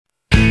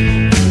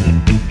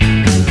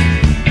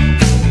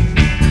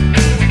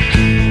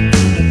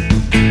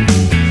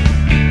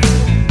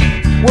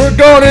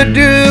gonna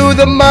do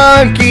the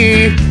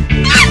monkey.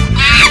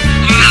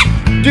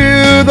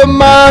 Do the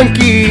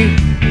monkey.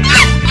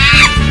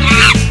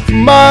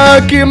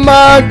 Monkey,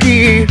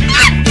 monkey.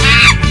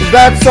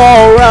 That's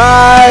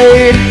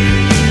alright.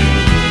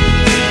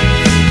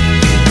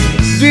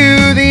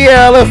 Do the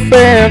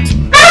elephant.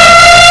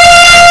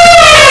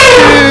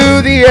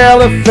 Do the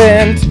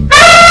elephant.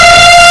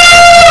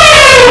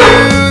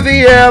 Do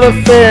the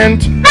elephant.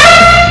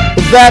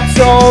 That's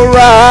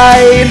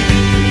alright.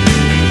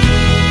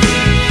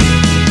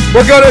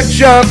 We're gonna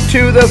jump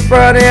to the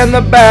front and the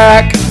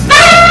back.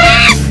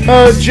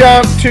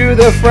 Jump to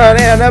the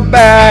front and the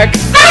back.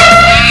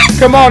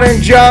 Come on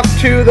and jump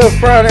to the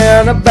front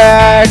and the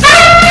back.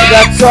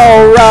 That's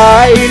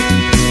alright.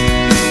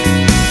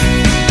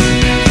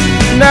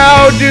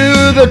 Now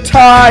do the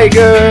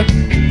tiger.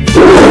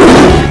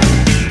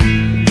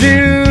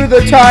 Do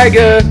the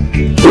tiger.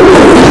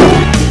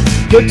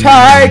 The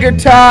tiger,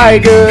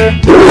 tiger.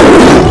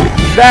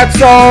 That's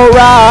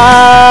alright.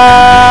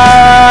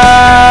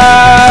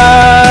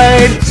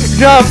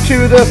 Jump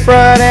to the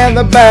front and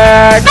the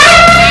back.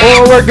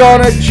 Or we're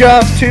gonna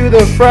jump to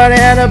the front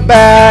and the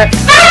back.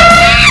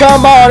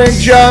 Come on and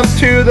jump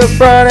to the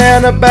front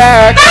and the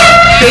back,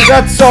 'cause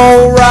that's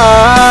alright.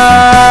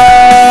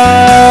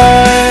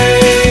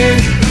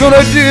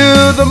 Gonna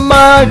do the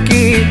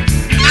monkey.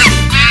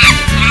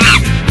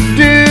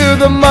 Do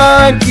the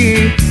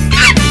monkey.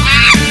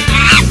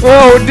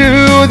 Oh,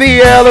 do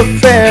the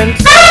elephant.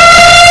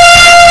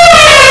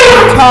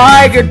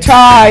 Tiger,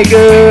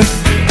 tiger.